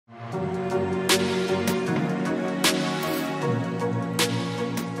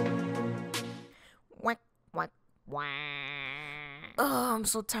Oh, I'm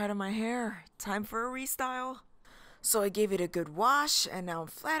so tired of my hair. Time for a restyle. So I gave it a good wash and now I'm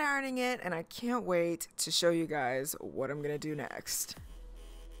flat ironing it and I can't wait to show you guys what I'm gonna do next.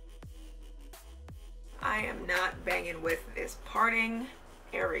 I am not banging with this parting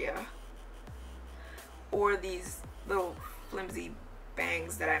area or these little flimsy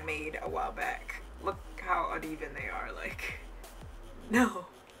bangs that I made a while back. Look how uneven they are, like, no,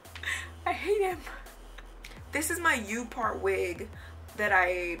 I hate him. This is my U-part wig that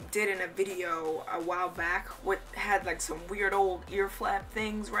I did in a video a while back. What had like some weird old ear flap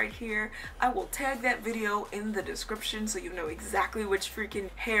things right here. I will tag that video in the description so you know exactly which freaking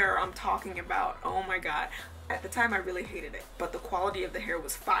hair I'm talking about. Oh my god. At the time I really hated it, but the quality of the hair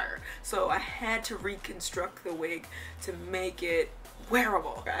was fire. So I had to reconstruct the wig to make it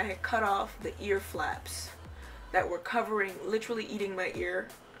wearable. I had cut off the ear flaps that were covering, literally eating my ear.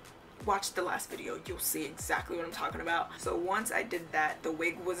 Watch the last video, you'll see exactly what I'm talking about. So once I did that, the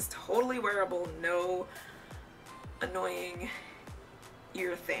wig was totally wearable, no annoying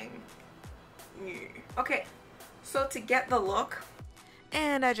ear thing. Okay, so to get the look,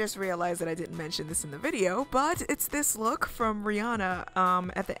 and I just realized that I didn't mention this in the video, but it's this look from Rihanna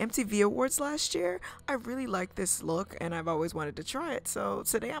at the MTV Awards last year. I really like this look and I've always wanted to try it, so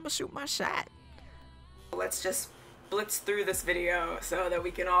today I'm gonna shoot my shot. Let's just blitz through this video so that we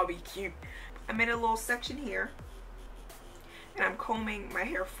can all be cute. I made a little section here and I'm combing my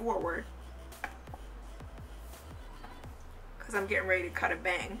hair forward because I'm getting ready to cut a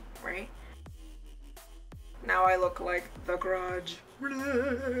bang, right? Now I look like the Garage.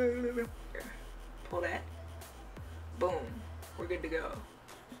 Here, pull that. Boom. We're good to go.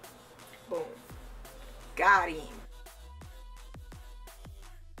 Boom. Got him.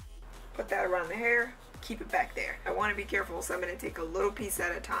 Put that around the hair. Keep it back there. I want to be careful, so I'm going to take a little piece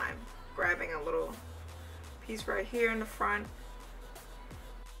at a time. Grabbing a little piece right here in the front.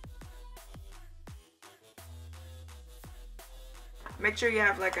 Make sure you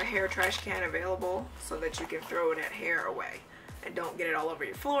have like a hair trash can available so that you can throw that hair away. And don't get it all over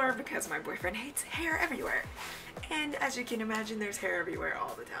your floor because my boyfriend hates hair everywhere. And as you can imagine, there's hair everywhere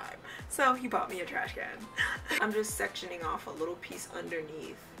all the time. So he bought me a trash can. I'm just sectioning off a little piece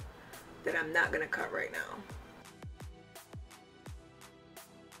underneath that I'm not gonna cut right now.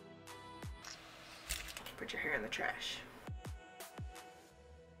 Put your hair in the trash.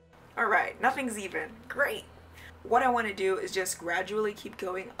 Alright, nothing's even. Great. What I want to do is just gradually keep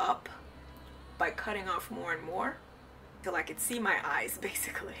going up by cutting off more and more till I can see my eyes,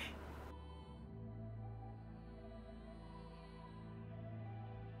 basically.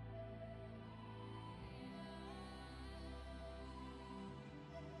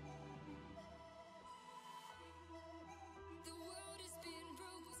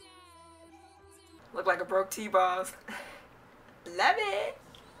 Look like a broke T-balls. Love it.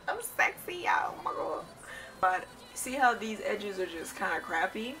 I'm sexy, oh my god. But see how these edges are just kind of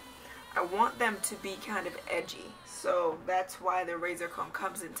crappy? I want them to be kind of edgy. So that's why the razor comb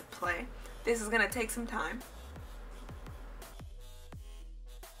comes into play. This is gonna take some time.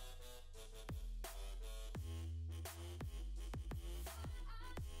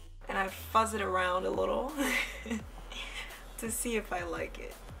 And I fuzz it around a little to see if I like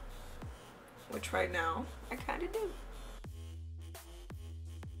it. Which right now, I kind of do.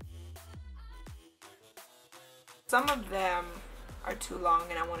 Some of them are too long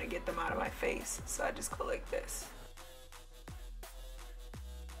and I want to get them out of my face, so I just go like this.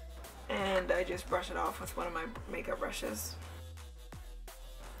 And I just brush it off with one of my makeup brushes.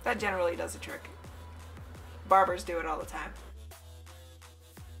 That generally does the trick. Barbers do it all the time.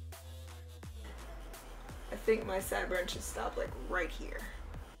 I think my sideburn should stop like right here.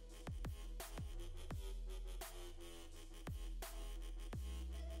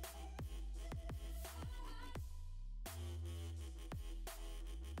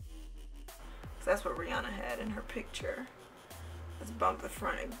 So that's what Rihanna had in her picture. Let's bump the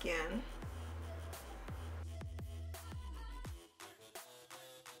front again.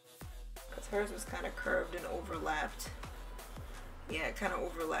 Because hers was kind of curved and overlapped. Yeah, it kind of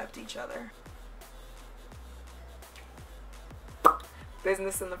overlapped each other.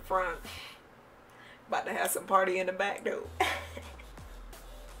 Business in the front. About to have some party in the back though.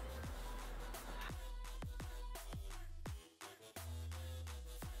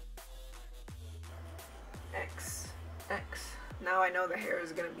 Now I know the hair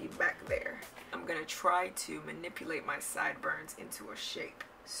is gonna be back there. I'm gonna try to manipulate my sideburns into a shape.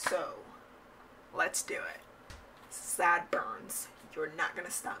 So, let's do it. Sideburns. You're not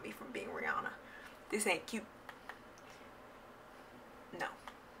gonna stop me from being Rihanna. This ain't cute. No.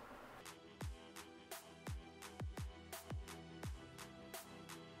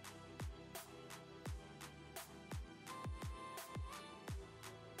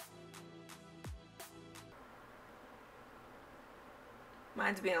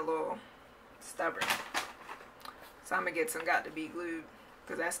 Mine's being a little stubborn. So I'm gonna get some got to be glued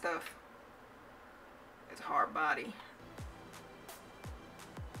because that stuff is hard body.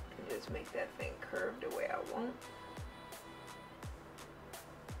 And just make that thing curve the way I want.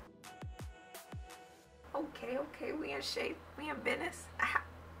 Okay, okay, we in shape. We in business.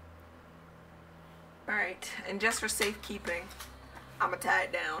 Alright, and just for safekeeping, I'm gonna tie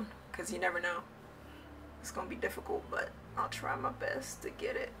it down because you never know. It's gonna be difficult, but I'll try my best to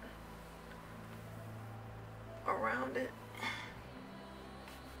get it around it.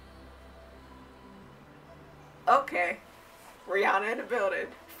 Okay, Rihanna in the building,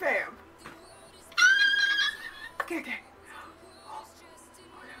 fam. Okay, okay.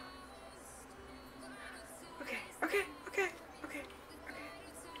 Okay, okay, okay, okay, okay.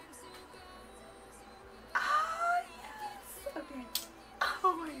 Oh, yes. Okay.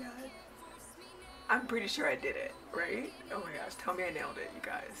 Oh my god. I'm pretty sure I did it, right? Oh my gosh, tell me I nailed it, you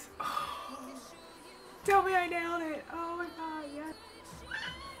guys. Oh, tell me I nailed it. Oh my god, yes.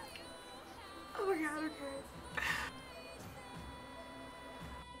 Oh my god, okay.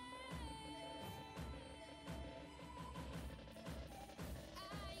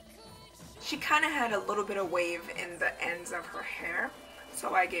 She kind of had a little bit of wave in the ends of her hair,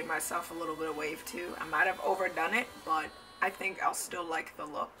 so I gave myself a little bit of wave too. I might have overdone it, but I think I'll still like the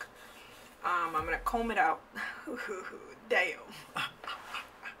look. I'm gonna comb it out. Damn.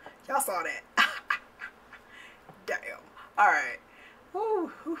 Y'all saw that. Damn. Alright.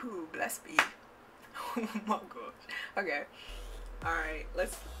 Woo, bless me. Oh my gosh. Okay. Alright,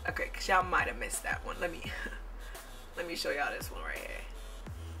 let's, okay, cause y'all might have missed that one. Let me show y'all this one right here.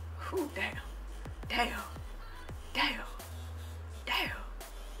 Whew, damn. Damn. Damn. Damn.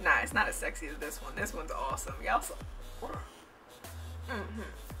 Nah, it's not as sexy as this one. This one's awesome. Y'all saw.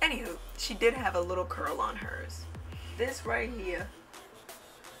 Anywho, she did have a little curl on hers. This right here.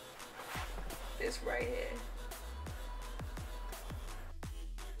 This right here.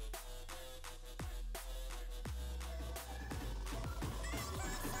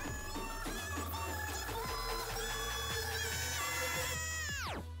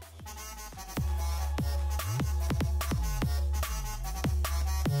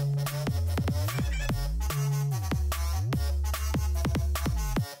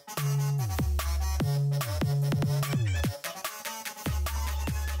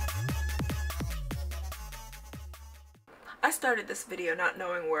 I started this video not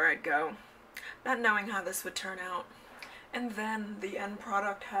knowing where I'd go, not knowing how this would turn out, and then the end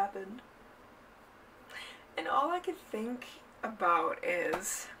product happened. And all I could think about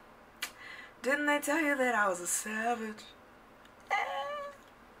is, didn't they tell you that I was a savage?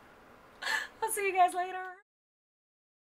 I'll see you guys later.